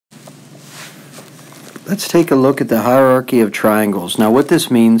Let's take a look at the hierarchy of triangles. Now what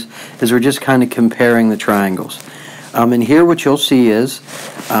this means is we're just kind of comparing the triangles. And here what you'll see is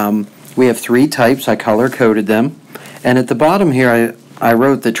we have three types. I color-coded them. And at the bottom here I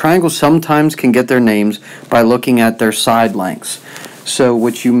wrote that triangles sometimes can get their names by looking at their side lengths. So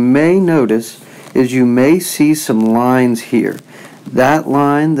what you may notice is you may see some lines here. That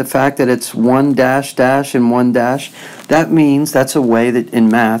line, the fact that it's one dash dash and one dash, that means that's a way that in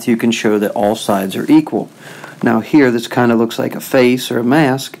math you can show that all sides are equal. Now here this kind of looks like a face or a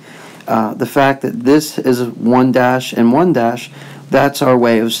mask. The fact that this is one dash and one dash, that's our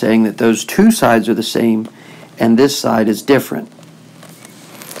way of saying that those two sides are the same and this side is different.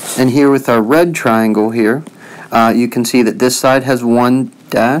 And here with our red triangle here, you can see that this side has one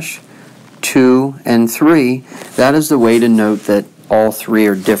dash, 2, and 3. That is the way to note that all three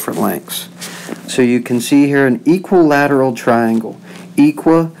are different lengths. So you can see here an equilateral triangle.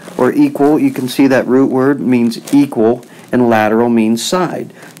 Equa or equal, you can see that root word means equal and lateral means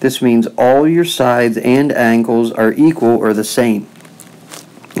side. This means all your sides and angles are equal or the same.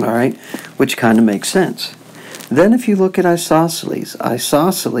 Alright, which kind of makes sense. Then if you look at isosceles,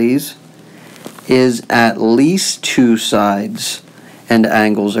 isosceles is at least two sides and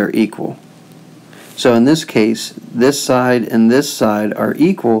angles are equal. So in this case, this side and this side are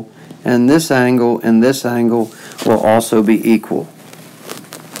equal, and this angle will also be equal.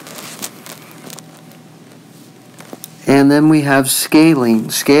 And then we have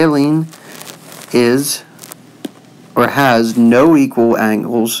scaling. Scaling is or has no equal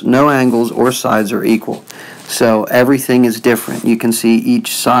angles, no angles or sides are equal. So everything is different. You can see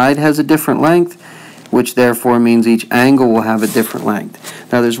each side has a different length, which therefore means each angle will have a different length.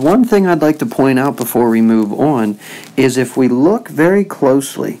 Now there's one thing I'd like to point out before we move on, is if we look very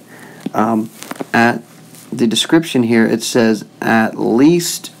closely at the description here, it says at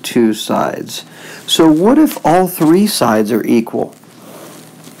least two sides. So what if all three sides are equal?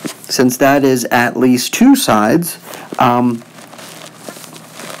 Since that is at least two sides, and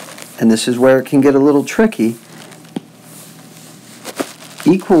this is where it can get a little tricky,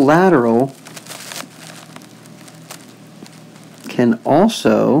 equilateral can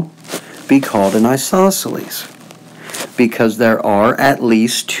also be called an isosceles because there are at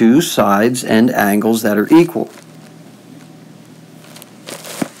least two sides and angles that are equal.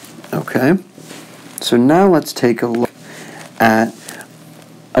 Okay, so now let's take a look at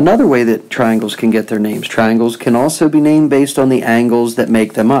another way that triangles can get their names. Triangles can also be named based on the angles that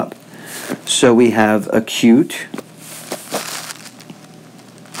make them up. So we have acute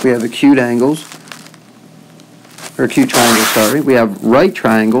angles, or acute triangles, sorry. We have right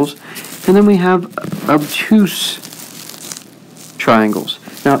triangles, and then we have obtuse triangles.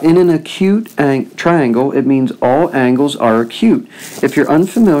 Now, in an acute triangle, it means all angles are acute. If you're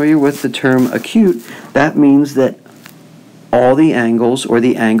unfamiliar with the term acute, that means that all the angles, or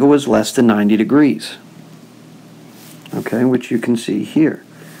the angle is less than 90 degrees. Okay, which you can see here.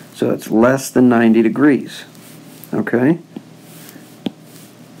 So it's less than 90 degrees. Okay?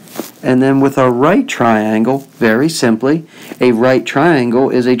 And then with our right triangle, very simply, a right triangle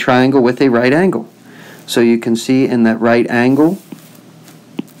is a triangle with a right angle. So you can see in that right angle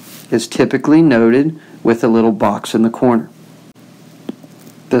is typically noted with a little box in the corner.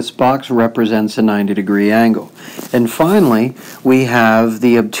 This box represents a 90-degree angle. And finally, we have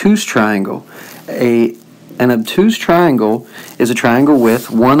the obtuse triangle. An obtuse triangle is a triangle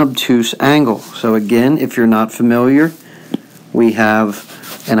with one obtuse angle. So again, if you're not familiar, we have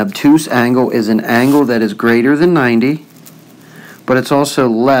an obtuse angle is an angle that is greater than 90, but it's also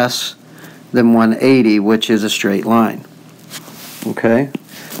less than 180, which is a straight line. Okay?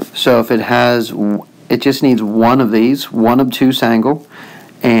 So if it just needs one of these, one obtuse angle,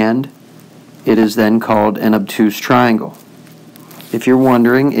 and it is then called an obtuse triangle. If you're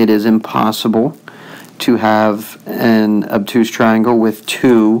wondering, it is impossible to have an obtuse triangle with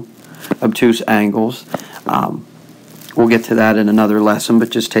two obtuse angles. We'll get to that in another lesson, but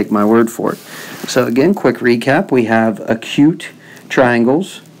just take my word for it. So again, quick recap. We have acute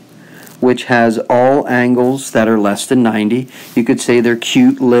triangles, which has all angles that are less than 90. You could say they're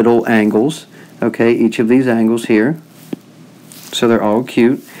cute little angles. Okay, each of these angles here. So they're all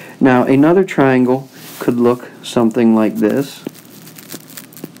cute. Now, another triangle could look something like this.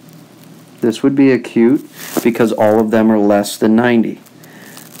 This would be acute because all of them are less than 90.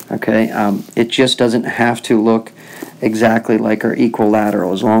 Okay, it just doesn't have to look exactly like our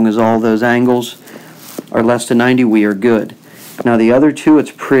equilateral. As long as all those angles are less than 90, we are good. Now the other two,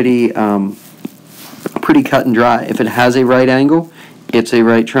 it's pretty cut and dry. If it has a right angle, it's a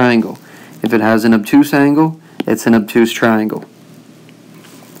right triangle. If it has an obtuse angle, it's an obtuse triangle.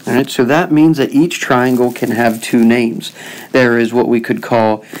 All right, so that means that each triangle can have two names. There is what we could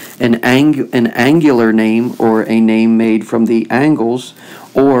call an angular name, or a name made from the angles,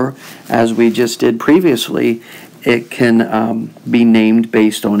 or, as we just did previously, it can be named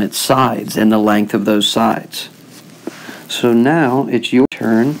based on its sides and the length of those sides. So now it's your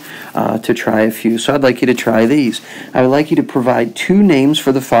turn to try a few. So I'd like you to try these. I would like you to provide two names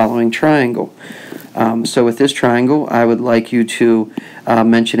for the following triangle. So with this triangle, I would like you to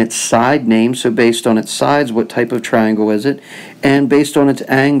mention its side name. So based on its sides, what type of triangle is it? And based on its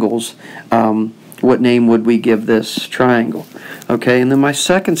angles, what name would we give this triangle? Okay, and then my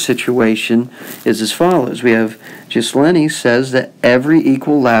second situation is as follows. We have Gisleni says that every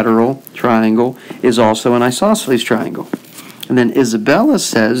equilateral triangle is also an isosceles triangle. And then Isabella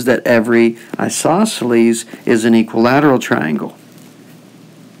says that every isosceles is an equilateral triangle.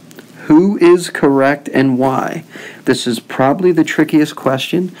 Who is correct and why? This is probably the trickiest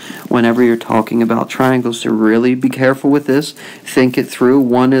question whenever you're talking about triangles, so really be careful with this. Think it through.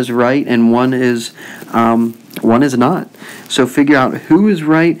 One is right and one is not. So figure out who is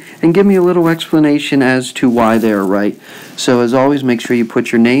right and give me a little explanation as to why they are right. So as always, make sure you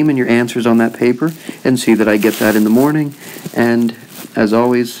put your name and your answers on that paper and see that I get that in the morning. And as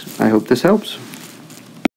always, I hope this helps.